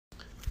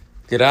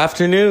Good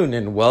afternoon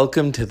and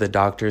welcome to the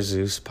Dr.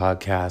 Zeus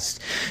podcast.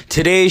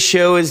 Today's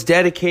show is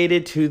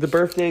dedicated to the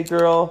birthday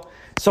girl,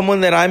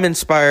 someone that I'm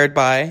inspired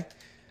by.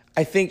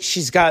 I think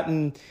she's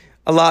gotten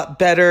a lot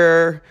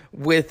better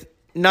with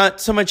not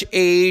so much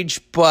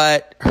age,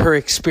 but her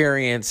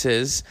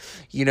experiences.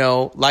 You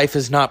know, life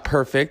is not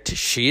perfect.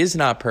 She is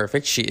not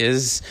perfect. She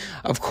is,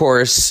 of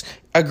course,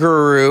 a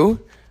guru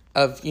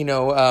of,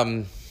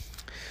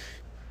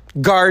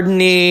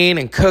 gardening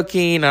and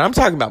cooking. And I'm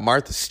talking about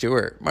Martha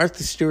Stewart.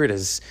 Martha Stewart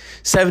is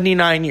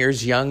 79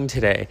 years young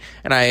today.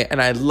 And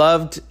I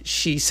loved,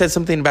 she said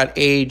something about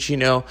age,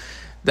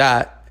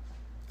 that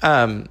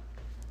the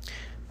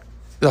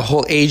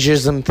whole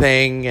ageism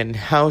thing and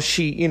how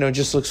she,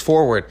 just looks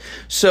forward.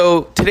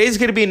 So today's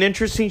going to be an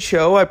interesting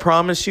show. I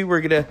promise you, we're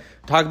going to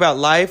talk about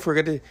life.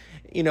 We're going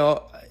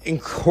to,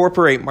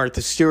 incorporate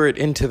Martha Stewart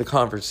into the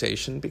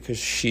conversation because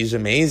she's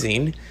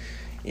amazing.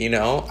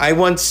 I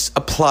once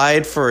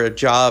applied for a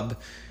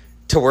job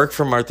to work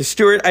for Martha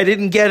Stewart. I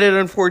didn't get it,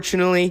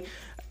 unfortunately.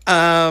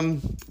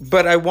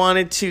 But I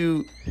wanted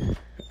to,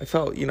 I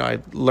felt,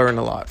 I'd learn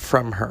a lot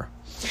from her.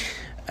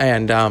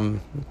 And,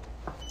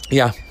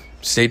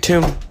 stay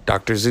tuned.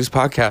 Dr. Zeus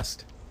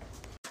podcast.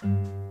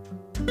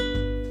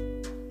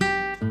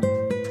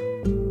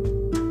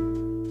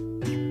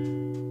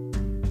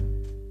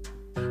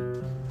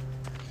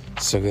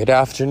 So good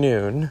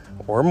afternoon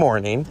or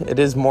morning. It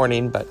is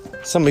morning, but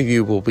some of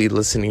you will be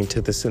listening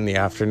to this in the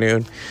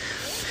afternoon.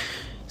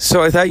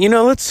 So I thought,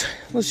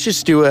 let's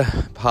just do a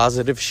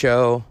positive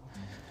show.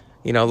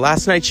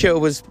 Last night's show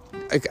was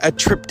a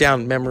trip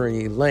down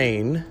memory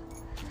lane.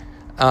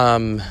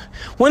 One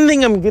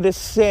thing I'm going to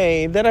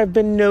say that I've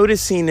been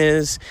noticing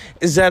is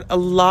that a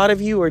lot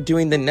of you are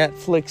doing the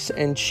Netflix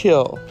and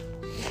chill.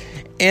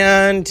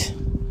 And,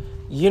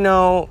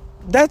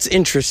 that's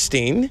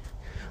interesting,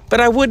 but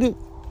I wouldn't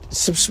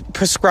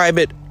prescribe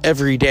it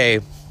every day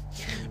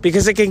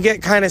because it can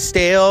get kind of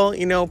stale.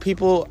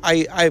 People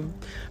I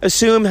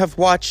assume have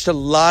watched a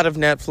lot of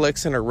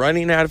Netflix and are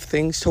running out of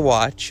things to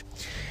watch.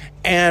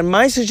 And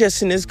my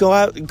suggestion is go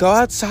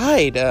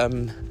outside,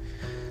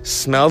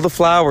 smell the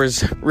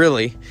flowers,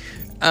 really,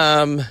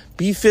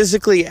 be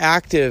physically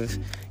active.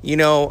 I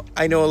know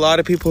a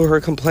lot of people who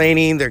are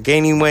complaining they're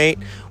gaining weight.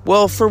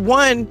 Well, for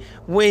one,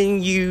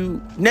 when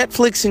you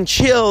Netflix and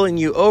chill and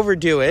you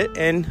overdo it,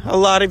 and a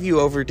lot of you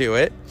overdo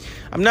it,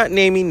 I'm not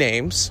naming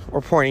names or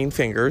pointing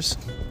fingers,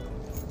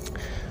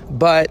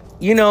 but,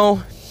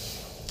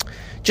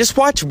 just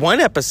watch one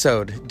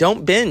episode.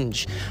 Don't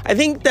binge. I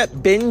think that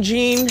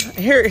binging,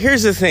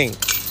 here's the thing.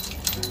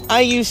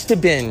 I used to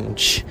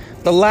binge.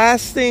 The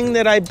last thing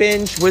that I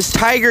binged was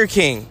Tiger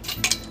King.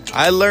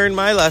 I learned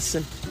my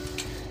lesson.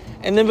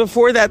 And then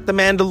before that, The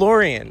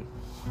Mandalorian.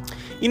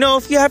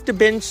 If you have to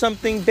binge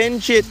something,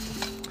 binge it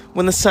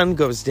when the sun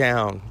goes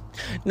down.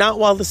 Not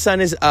while the sun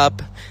is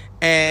up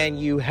and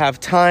you have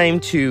time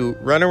to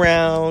run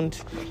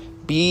around,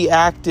 be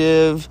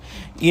active,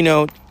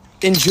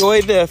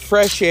 enjoy the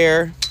fresh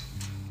air,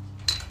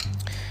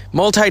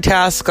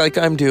 multitask like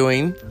I'm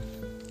doing,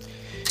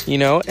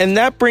 and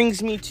that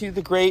brings me to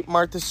the great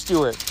Martha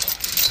Stewart.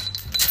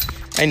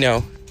 I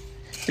know.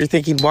 You're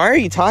thinking, why are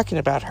you talking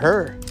about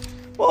her?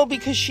 Well,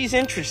 because she's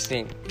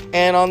interesting.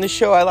 And on the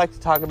show, I like to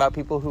talk about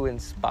people who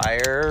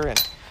inspire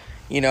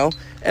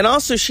and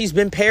also she's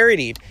been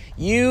parodied.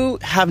 You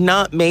have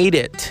not made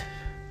it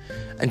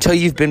until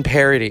you've been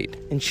parodied.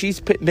 And she's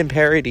been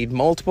parodied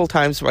multiple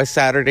times by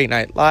Saturday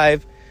Night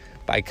Live,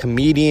 by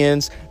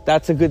comedians.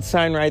 That's a good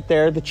sign right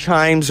there. The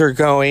chimes are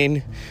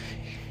going.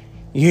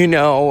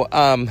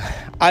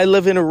 I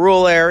live in a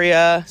rural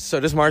area. So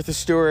does Martha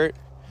Stewart,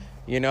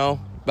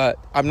 but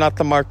I'm not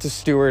the Martha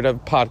Stewart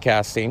of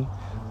podcasting.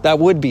 That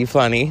would be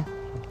funny.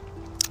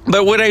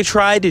 But what I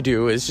try to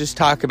do is just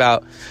talk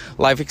about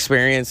life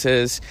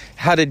experiences,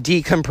 how to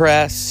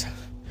decompress.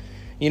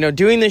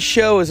 Doing this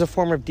show is a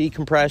form of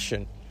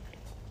decompression.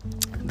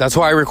 That's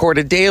why I record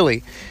it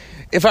daily.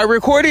 If I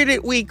recorded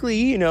it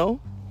weekly, it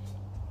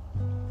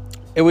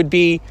would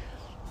be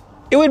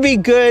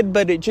good,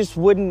 but it just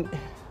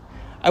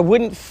I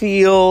wouldn't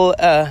feel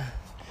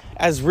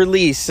as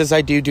released as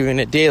I do doing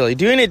it daily.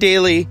 Doing it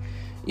daily,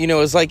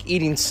 is like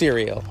eating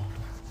cereal.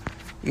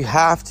 You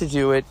have to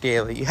do it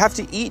daily. You have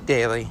to eat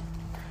daily,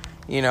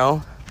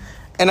 And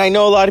I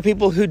know a lot of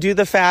people who do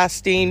the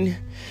fasting,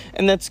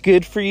 and that's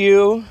good for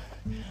you.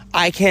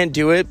 I can't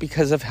do it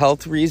because of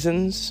health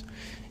reasons,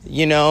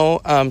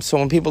 So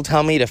when people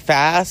tell me to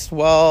fast,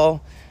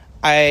 well,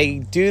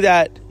 I do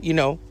that,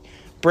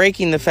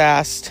 breaking the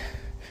fast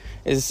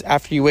is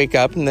after you wake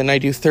up, and then I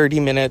do 30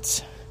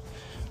 minutes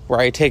where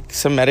I take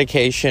some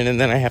medication,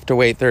 and then I have to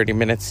wait 30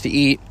 minutes to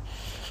eat.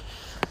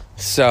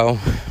 So,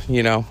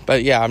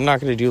 but yeah, I'm not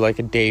going to do like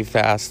a day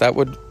fast. That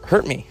would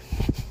hurt me.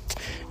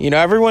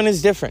 Everyone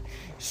is different.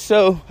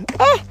 So,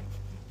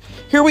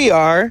 here we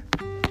are.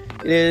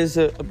 It is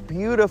a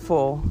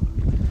beautiful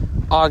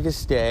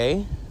August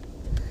day.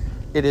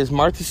 It is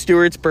Martha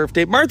Stewart's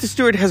birthday. Martha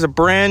Stewart has a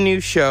brand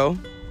new show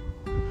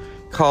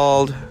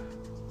called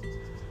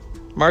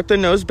Martha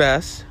Knows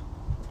Best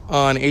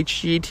on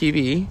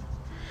HGTV.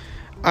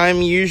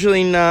 I'm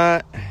usually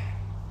not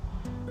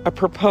a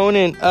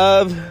proponent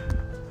of...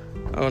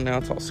 Oh, now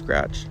it's all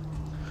scratched.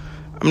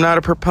 I'm not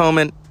a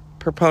proponent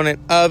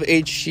of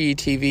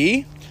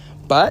HGTV,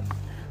 but,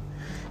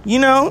 you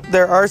know,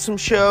 there are some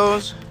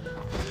shows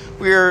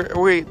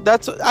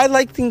I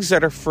like things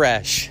that are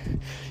fresh.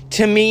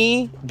 To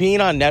me, being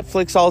on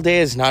Netflix all day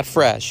is not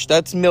fresh.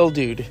 That's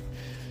mildewed.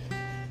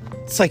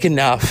 It's like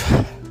enough.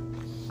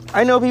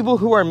 I know people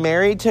who are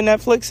married to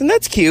Netflix, and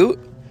that's cute.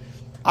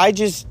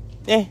 Sometimes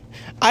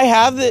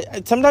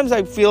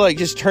I feel like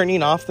just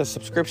turning off the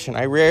subscription.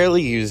 I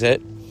rarely use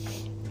it.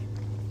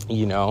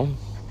 You know,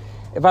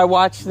 if I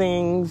watch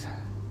things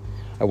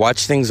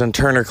on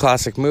Turner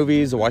Classic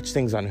Movies. I watch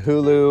things on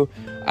Hulu.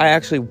 I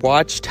actually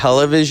watch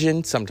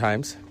television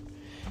sometimes,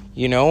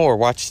 you know, or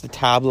watch the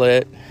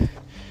tablet.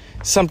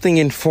 Something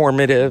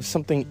informative,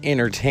 something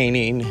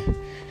entertaining,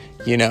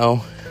 you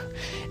know.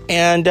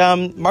 And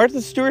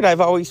Martha Stewart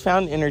I've always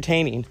found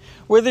entertaining,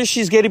 whether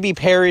she's going to be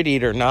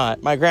parodied or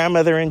not. My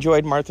grandmother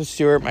enjoyed Martha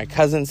Stewart. My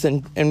cousins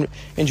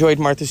enjoyed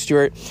Martha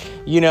Stewart.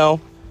 You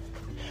know,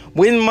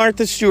 when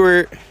Martha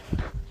Stewart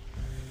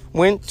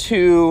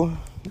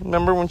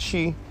remember when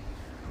she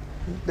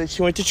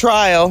went to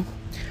trial,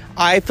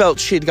 I felt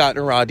she had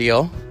gotten a raw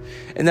deal.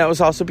 And that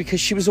was also because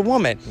she was a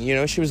woman. You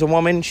know, she was a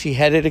woman. She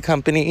headed a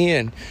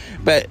company,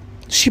 but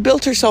she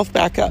built herself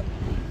back up.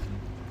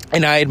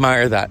 And I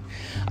admire that.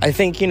 I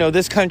think, you know,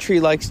 this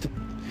country likes to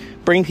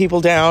bring people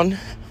down.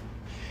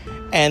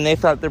 And they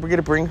thought they were going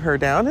to bring her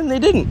down, and they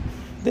didn't.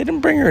 They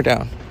didn't bring her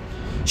down.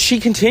 She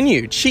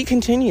continued. She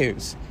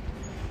continues.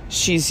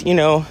 She's, you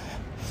know,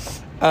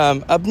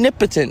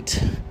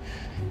 omnipotent.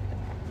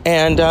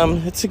 And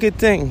it's a good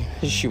thing,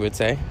 as she would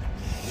say.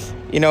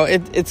 You know,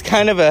 it's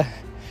kind of a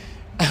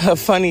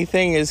funny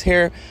thing is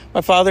here,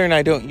 my father and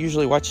I don't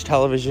usually watch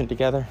television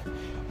together.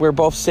 We're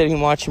both sitting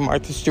watching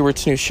Martha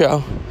Stewart's new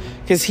show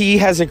because he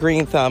has a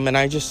green thumb, and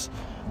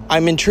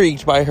I'm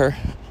intrigued by her,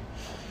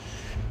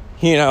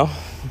 you know.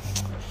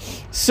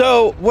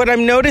 So what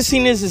I'm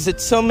noticing is that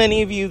so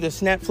many of you,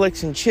 this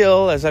Netflix and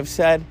chill, as I've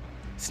said,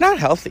 it's not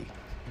healthy.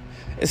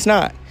 It's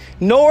not.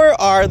 Nor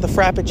are the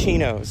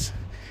Frappuccinos.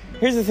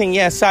 Here's the thing.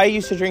 Yes, I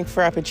used to drink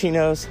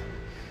Frappuccinos,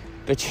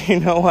 but you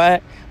know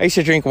what? I used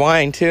to drink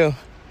wine too.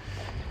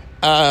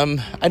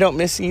 I don't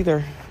miss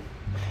either.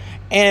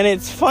 And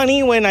it's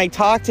funny when I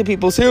talk to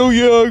people say, oh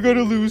yeah, I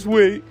gotta lose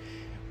weight.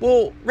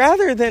 Well,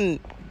 rather than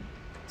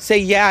say,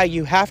 yeah,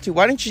 you have to,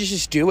 why don't you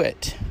just do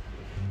it?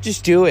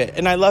 Just do it.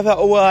 And I love how,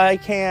 oh, well, I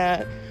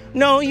can't.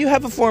 No, you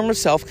have a form of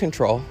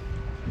self-control.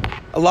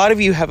 A lot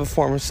of you have a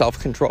form of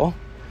self-control.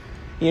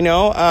 You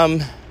know,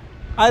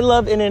 I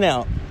love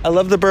In-N-Out. I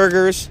love the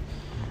burgers.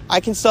 I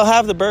can still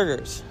have the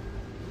burgers.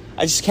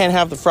 I just can't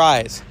have the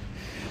fries.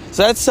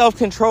 So that's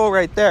self-control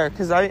right there,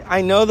 because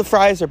I know the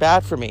fries are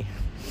bad for me.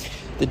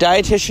 The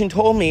dietitian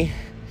told me,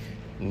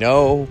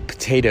 no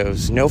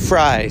potatoes, no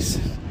fries.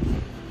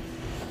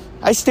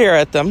 I stare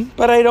at them,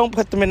 but I don't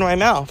put them in my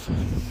mouth.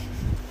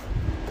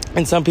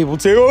 And some people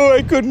say, oh,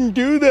 I couldn't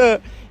do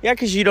that. Yeah,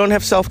 because you don't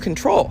have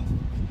self-control.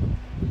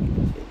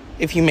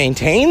 If you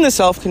maintain the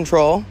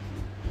self-control,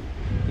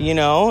 you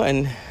know,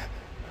 and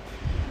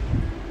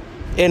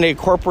it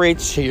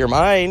incorporates to your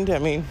mind, I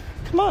mean,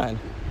 come on.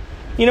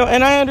 You know,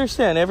 and I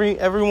understand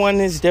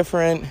everyone is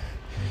different,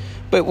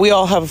 but we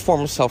all have a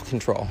form of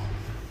self-control.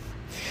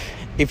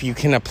 If you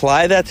can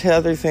apply that to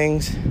other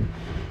things,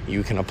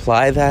 you can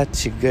apply that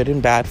to good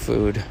and bad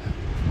food.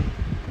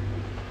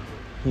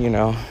 You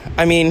know,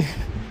 I mean,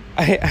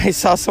 I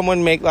saw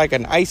someone make like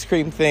an ice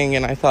cream thing,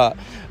 and I thought,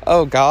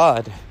 oh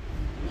God.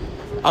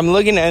 I'm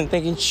looking at it and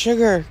thinking,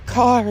 sugar,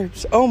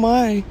 carbs, oh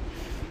my.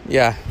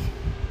 Yeah.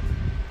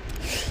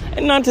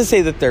 And not to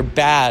say that they're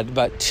bad,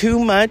 but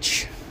too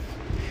much,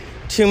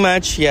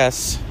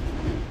 yes.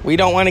 We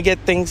don't want to get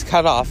things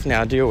cut off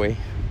now, do we?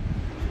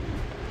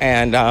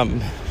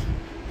 And,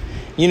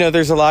 you know,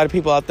 there's a lot of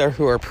people out there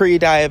who are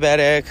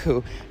pre-diabetic,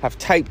 who have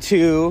type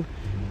 2.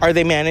 Are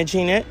they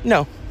managing it?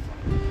 No.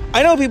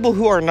 I know people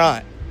who are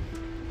not.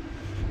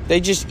 They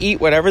just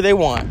eat whatever they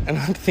want. And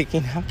I'm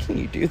thinking, how can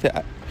you do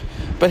that?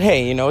 But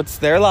hey, you know, it's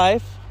their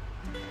life.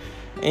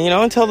 And, you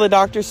know, until the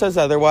doctor says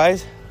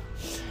otherwise.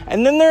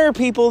 And then there are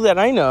people that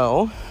I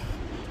know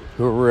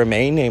who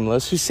remain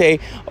nameless who say,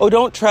 oh,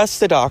 don't trust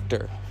the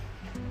doctor.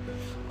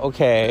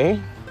 Okay.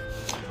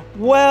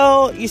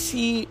 Well, you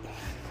see,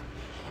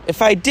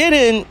 if I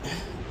didn't,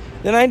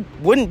 then I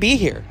wouldn't be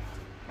here.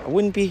 I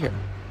wouldn't be here.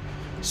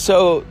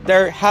 So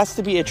there has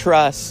to be a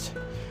trust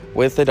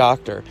with the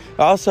doctor.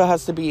 There also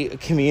has to be a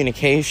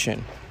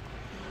communication.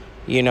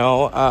 You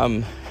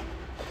know,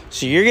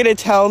 so you're going to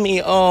tell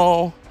me,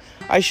 oh,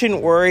 I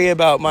shouldn't worry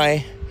about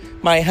my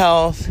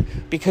health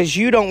because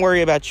you don't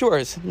worry about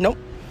yours. Nope.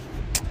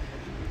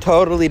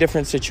 Totally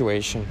different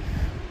situation.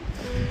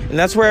 And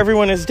that's where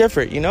everyone is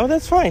different. You know,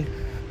 that's fine.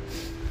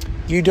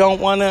 You don't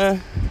want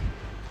to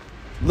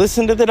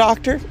listen to the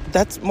doctor?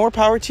 That's more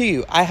power to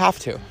you. I have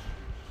to.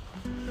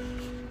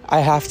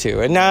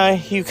 And now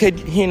you could,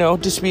 you know,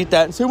 dispute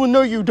that and say, well,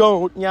 no, you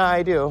don't. Yeah,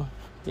 I do.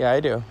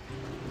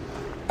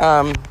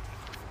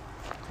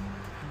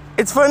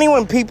 It's funny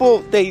when people,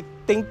 they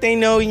think they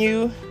know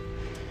you,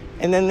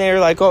 and then they're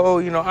like, oh,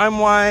 I'm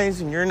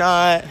wise and you're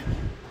not,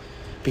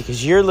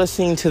 because you're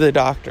listening to the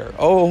doctor.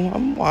 Oh,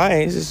 I'm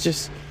wise. It's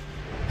just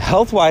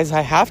health-wise,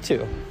 I have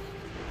to.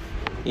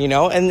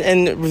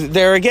 And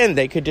there again,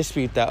 they could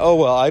dispute that. Oh,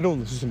 well, I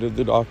don't listen to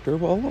the doctor.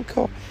 Well,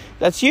 okay.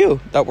 That's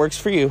you. That works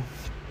for you.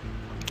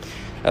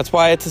 That's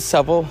why it's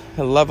a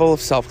level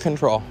of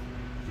self-control.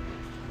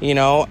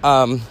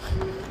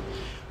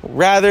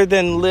 Rather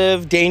than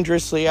live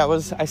dangerously,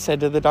 I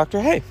said to the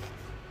doctor, hey,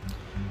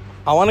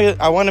 I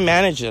want to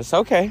manage this.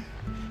 Okay.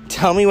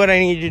 Tell me what I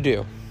need to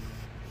do.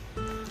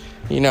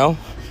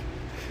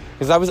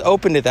 Because I was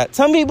open to that.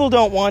 Some people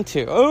don't want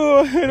to.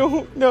 Oh, I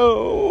don't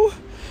know.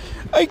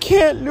 I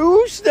can't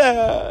lose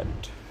that.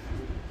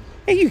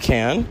 Hey, you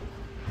can.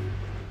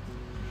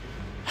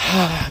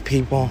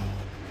 People.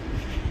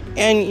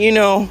 And,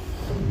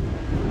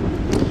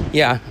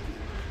 yeah,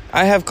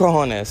 I have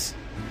cojones.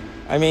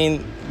 I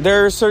mean,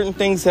 there are certain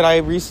things that I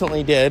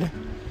recently did.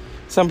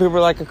 Some people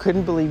are like, I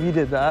couldn't believe you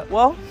did that.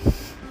 Well,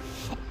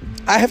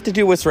 I have to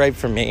do what's right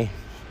for me.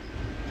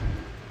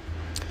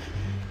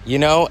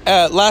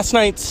 Last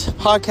night's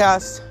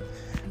podcast,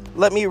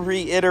 let me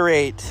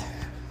reiterate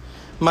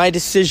my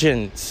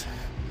decisions.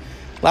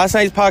 Last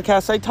night's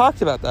podcast, I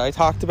talked about that. I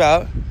talked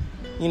about,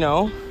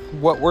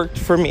 what worked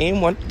for me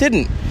and what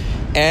didn't.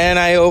 And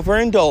I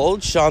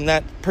overindulged on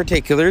that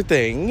particular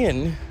thing.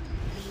 And,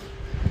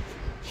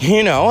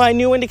 I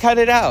knew when to cut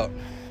it out.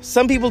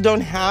 Some people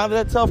don't have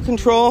that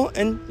self-control.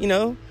 And,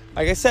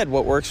 like I said,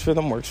 what works for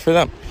them works for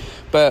them.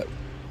 But,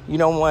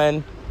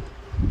 when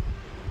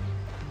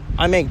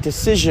I make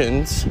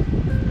decisions,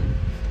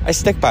 I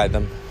stick by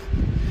them.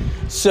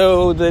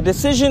 So the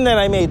decision that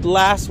I made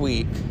last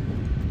week,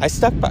 I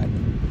stuck by.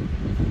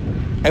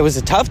 It was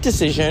a tough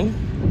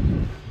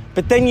decision,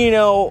 but then,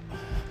 I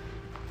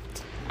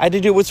had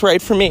to do what's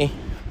right for me.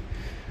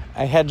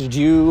 I had to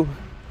do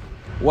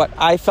what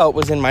I felt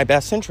was in my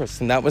best interest,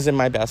 and that was in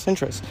my best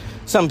interest.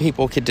 Some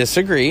people could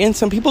disagree, and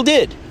some people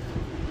did.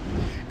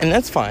 And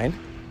that's fine.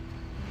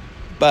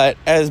 But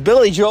as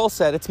Billy Joel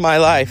said, it's my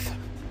life.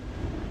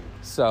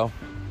 So,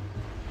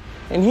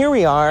 and here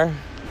we are,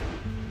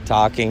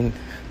 talking,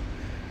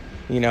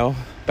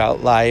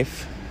 about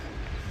life.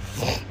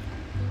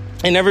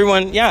 And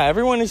everyone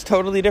is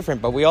totally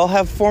different, but we all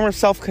have a form of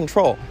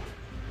self-control,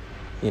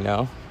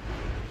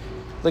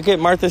 Look at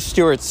Martha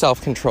Stewart's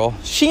self-control.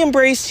 She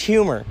embraced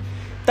humor.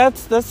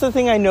 That's the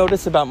thing I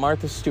noticed about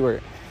Martha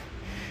Stewart,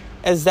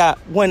 is that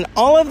when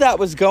all of that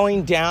was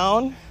going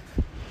down,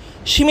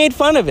 she made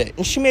fun of it,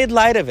 and she made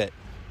light of it.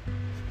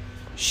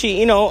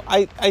 She,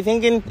 I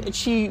think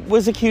she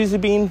was accused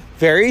of being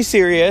very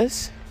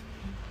serious.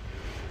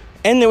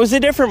 And there was a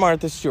different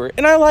Martha Stewart.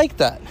 And I like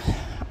that.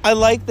 I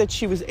like that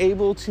she was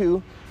able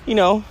to,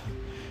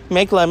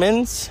 make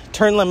lemons,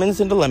 turn lemons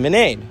into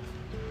lemonade.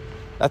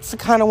 That's the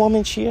kind of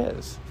woman she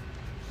is.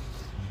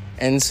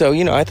 And so,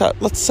 I thought,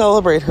 let's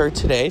celebrate her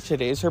today.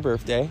 Today is her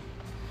birthday.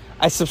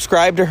 I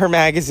subscribe to her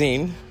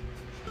magazine.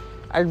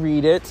 I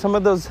read it. Some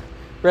of those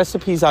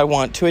recipes I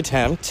want to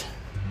attempt.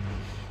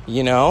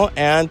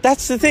 And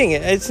that's the thing.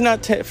 It's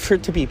not for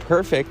it to be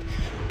perfect,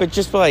 but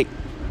just like,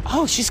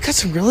 oh, she's got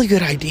some really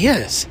good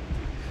ideas.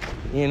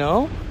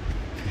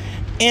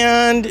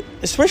 And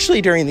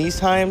especially during these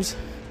times,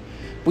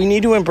 we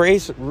need to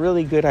embrace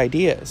really good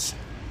ideas,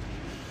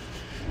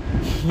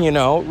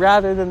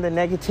 rather than the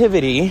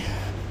negativity,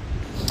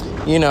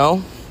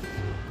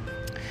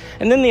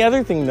 And then the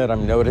other thing that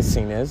I'm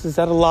noticing is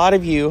that a lot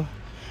of you,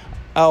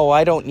 oh,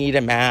 I don't need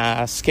a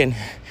mask, and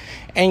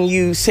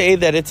you say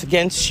that it's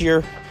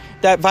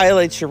that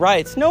violates your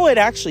rights. No, it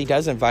actually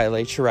doesn't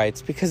violate your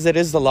rights, because it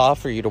is the law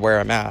for you to wear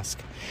a mask.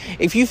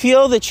 If you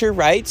feel that your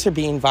rights are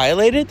being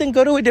violated, then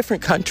go to a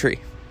different country.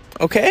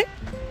 Okay?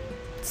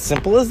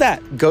 Simple as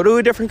that. Go to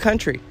a different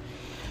country.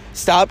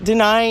 Stop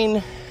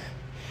denying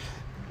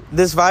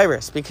this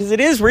virus, because it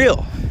is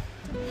real.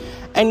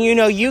 And,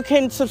 you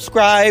can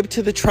subscribe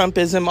to the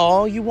Trumpism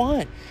all you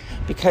want,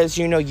 because,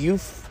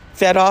 you've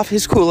fed off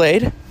his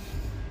Kool-Aid.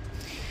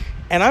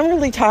 And I'm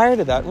really tired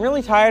of that. I'm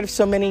really tired of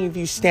so many of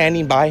you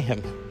standing by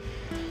him.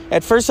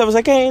 At first I was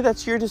like, hey,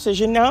 that's your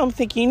decision. Now I'm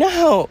thinking,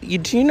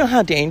 do you know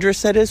how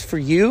dangerous that is for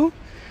you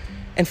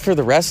and for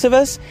the rest of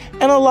us?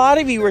 And a lot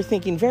of you are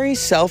thinking very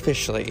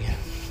selfishly.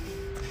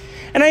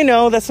 And I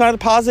know that's not a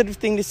positive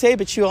thing to say,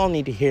 but you all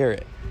need to hear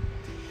it.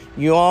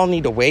 You all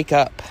need to wake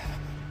up.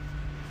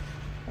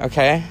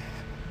 Okay?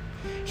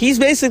 He's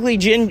basically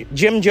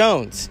Jim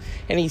Jones,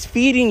 and he's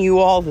feeding you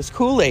all this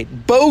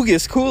Kool-Aid,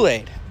 bogus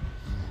Kool-Aid.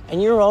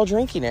 And you're all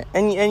drinking it.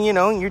 And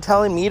you're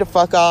telling me to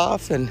fuck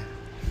off, and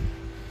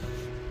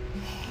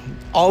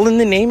all in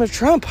the name of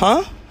Trump,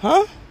 huh?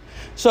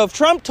 So if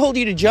Trump told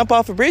you to jump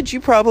off a bridge, you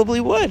probably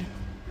would,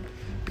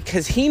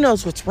 because he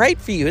knows what's right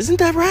for you. Isn't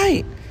that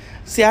right?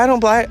 See, I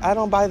don't buy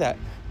that.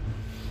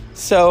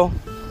 So,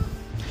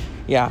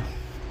 yeah.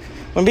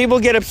 When people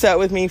get upset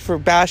with me for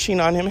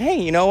bashing on him, hey,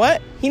 you know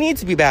what? He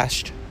needs to be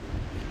bashed.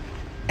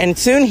 And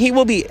soon he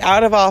will be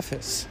out of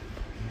office.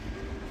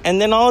 And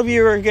then all of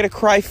you are going to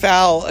cry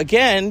foul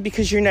again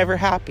because you're never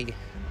happy.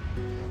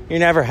 You're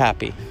never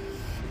happy.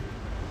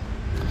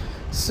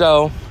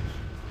 So,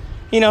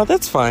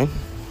 that's fine.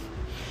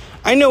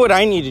 I know what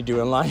I need to do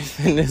in life,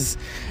 and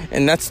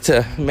that's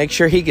to make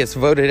sure he gets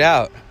voted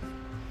out.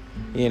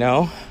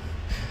 The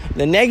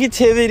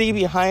negativity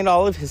behind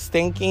all of his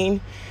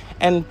thinking,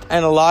 and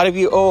a lot of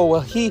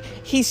you,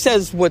 he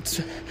says what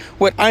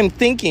I'm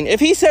thinking. If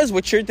he says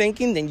what you're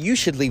thinking, then you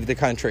should leave the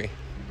country.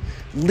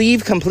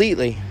 Leave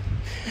completely.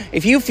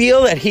 If you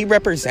feel that he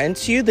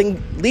represents you,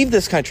 then leave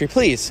this country,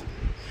 please.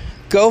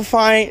 Go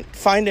find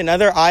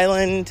another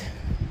island,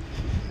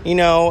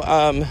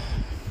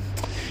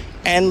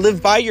 and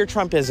live by your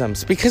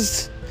Trumpisms,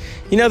 because,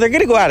 they're going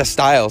to go out of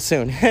style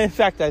soon. In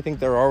fact, I think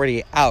they're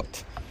already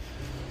out.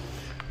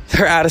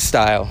 They're out of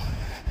style.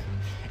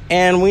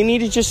 And we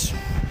need to just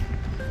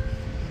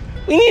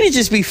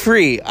be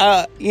free.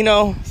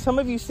 Some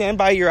of you stand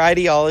by your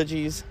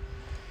ideologies,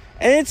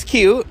 and it's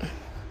cute.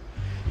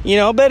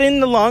 But in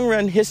the long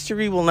run,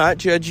 history will not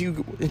judge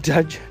you.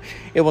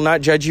 It will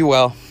not judge you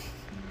well.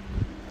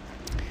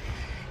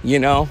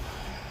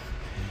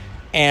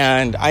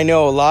 And I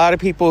know a lot of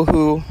people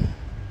who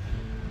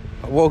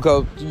will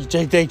go,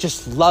 they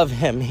just love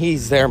him.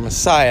 He's their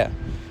Messiah.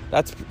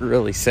 That's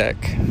really sick.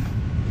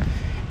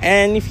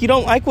 And if you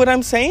don't like what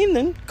I'm saying,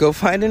 then go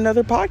find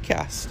another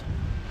podcast.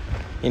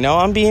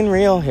 I'm being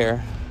real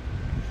here.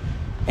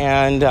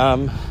 And,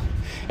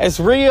 as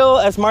real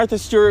as Martha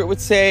Stewart would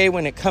say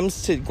when it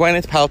comes to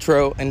Gwyneth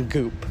Paltrow and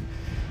Goop.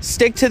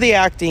 Stick to the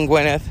acting,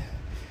 Gwyneth.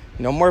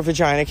 No more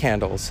vagina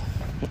candles.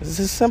 It's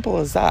as simple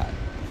as that.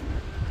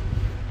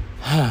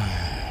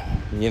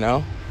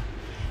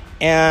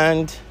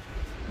 And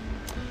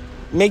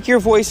make your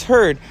voice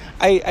heard.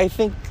 I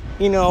think,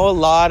 a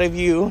lot of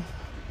you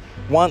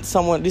want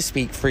someone to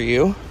speak for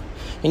you,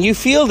 and you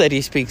feel that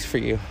he speaks for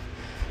you.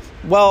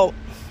 Well,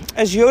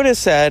 as Yoda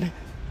said,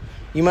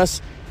 you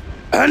must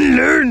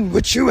unlearn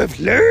what you have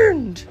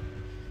learned.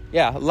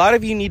 Yeah, a lot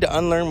of you need to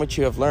unlearn what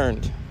you have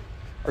learned,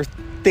 or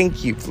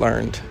think you've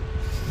learned,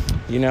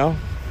 And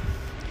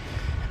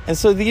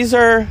so these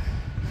are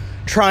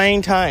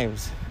trying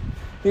times.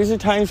 These are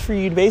times for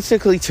you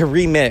basically to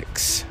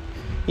remix.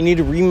 You need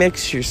to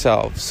remix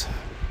yourselves,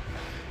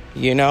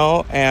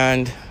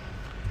 and,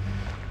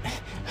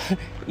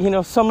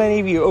 so many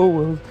of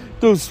you,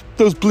 those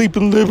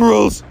bleeping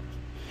liberals.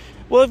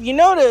 Well, if you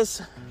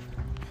notice,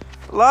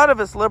 a lot of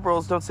us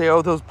liberals don't say,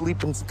 those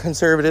bleeping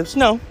conservatives.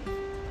 No.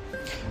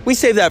 We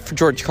save that for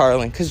George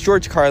Carlin, because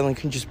George Carlin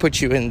can just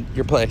put you in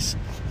your place.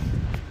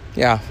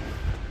 Yeah.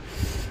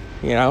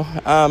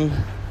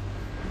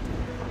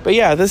 But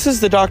yeah, this is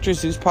the Dr.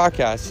 Zeus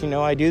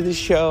podcast. I do this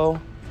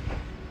show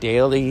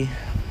daily.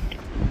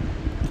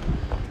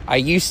 I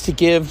used to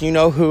give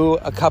who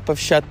a cup of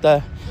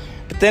Shutta,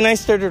 but then I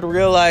started to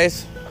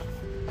realize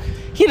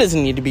he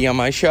doesn't need to be on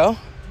my show,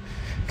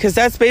 because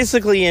that's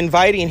basically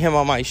inviting him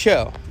on my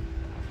show.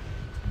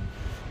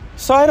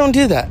 So I don't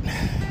do that.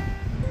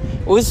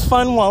 It was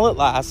fun while it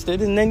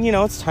lasted, and then,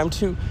 it's time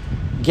to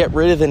get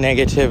rid of the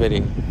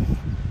negativity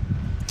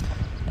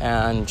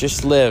and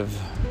just live.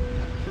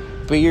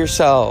 Be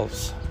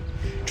yourselves.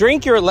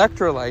 Drink your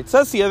electrolytes.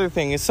 That's the other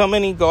thing, is so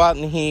many go out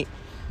in the heat.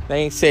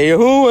 They say, I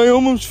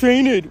almost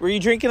fainted. Were you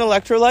drinking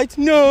electrolytes?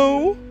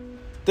 No.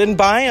 Then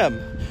buy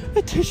them.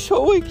 But they're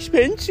so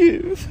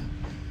expensive.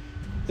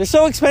 They're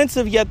so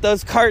expensive, yet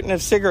those carton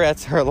of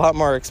cigarettes are a lot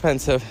more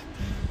expensive.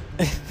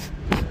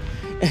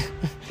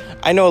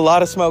 I know a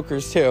lot of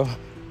smokers, too.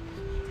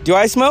 Do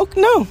I smoke?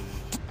 No,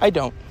 I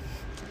don't.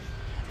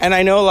 And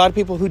I know a lot of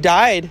people who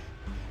died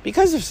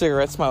because of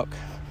cigarette smoke.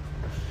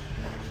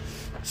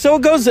 So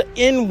it goes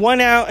in one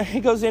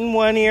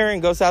ear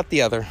and goes out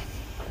the other.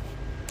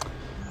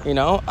 That's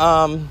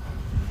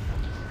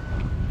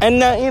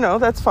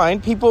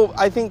fine.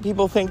 I think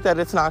people think that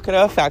it's not going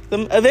to affect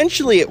them.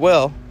 Eventually it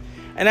will.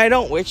 And I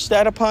don't wish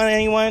that upon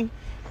anyone,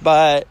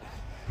 but,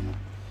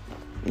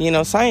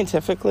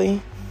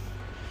 scientifically,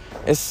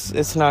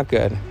 it's not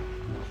good.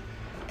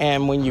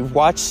 And when you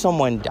watch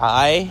someone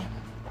die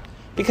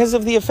because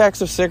of the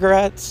effects of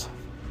cigarettes,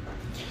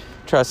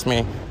 trust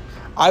me,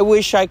 I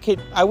wish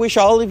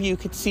all of you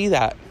could see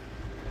that.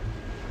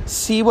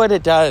 See what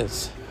it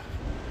does.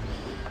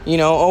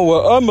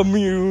 I'm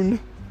immune.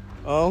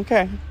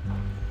 Okay.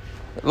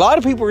 A lot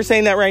of people are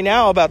saying that right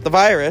now about the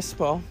virus.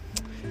 Well,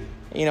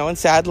 and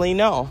sadly,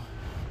 no.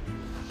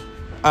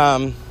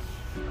 And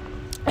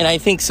I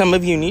think some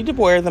of you need to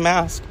wear the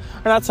mask.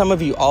 Or not some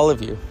of you, all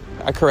of you.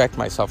 I correct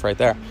myself right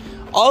there.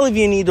 All of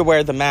you need to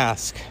wear the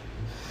mask.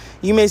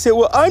 You may say,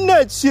 well, I'm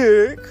not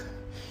sick.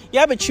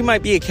 Yeah, but you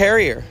might be a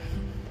carrier.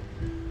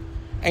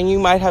 And you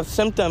might have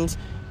symptoms.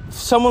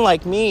 Someone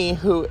like me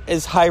who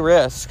is high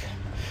risk.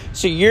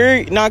 So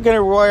you're not going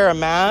to wear a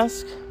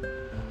mask,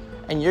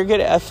 and you're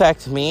going to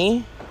affect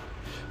me,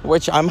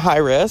 which I'm high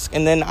risk,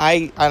 and then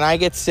I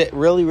get sick,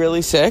 really,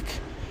 really sick.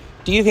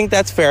 Do you think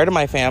that's fair to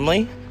my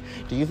family?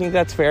 Do you think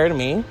that's fair to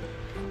me?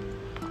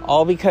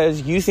 All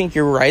because you think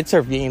your rights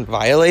are being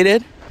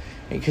violated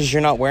because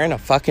you're not wearing a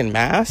fucking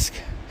mask?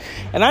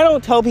 And I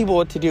don't tell people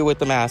what to do with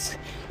the mask.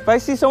 If I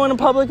see someone in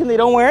public and they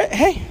don't wear it,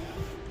 hey,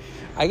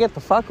 I get the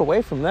fuck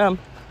away from them.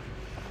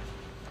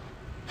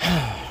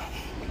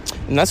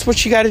 And that's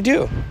what you got to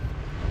do.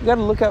 You got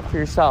to look out for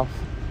yourself.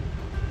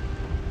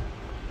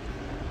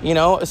 You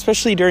know,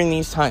 especially during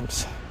these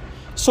times.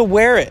 So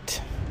wear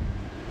it.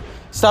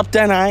 Stop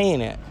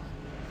denying it.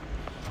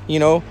 You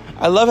know,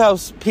 I love how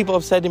people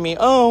have said to me,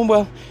 oh,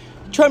 well,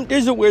 Trump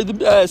doesn't wear the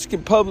mask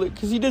in public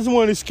because he doesn't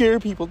want to scare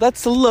people.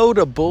 That's a load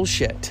of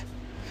bullshit.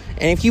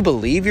 And if you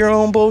believe your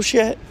own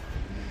bullshit,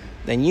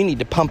 then you need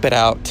to pump it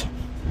out.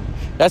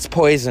 That's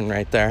poison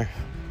right there.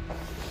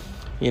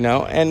 You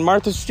know, and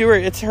Martha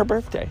Stewart, it's her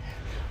birthday.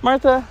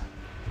 Martha,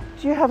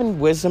 do you have any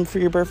wisdom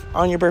for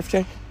on your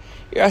birthday?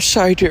 Yes,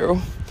 I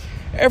do.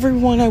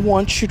 Everyone, I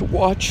want you to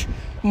watch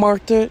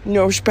Martha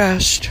Knows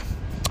Best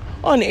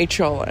on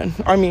HGTV.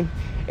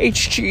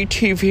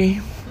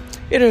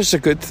 It is a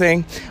good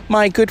thing.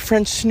 My good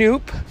friend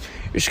Snoop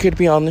is going to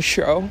be on the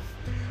show.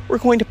 We're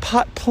going to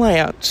pot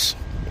plants.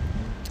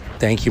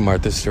 Thank you,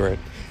 Martha Stewart.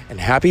 And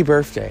happy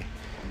birthday.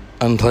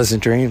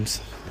 Unpleasant dreams.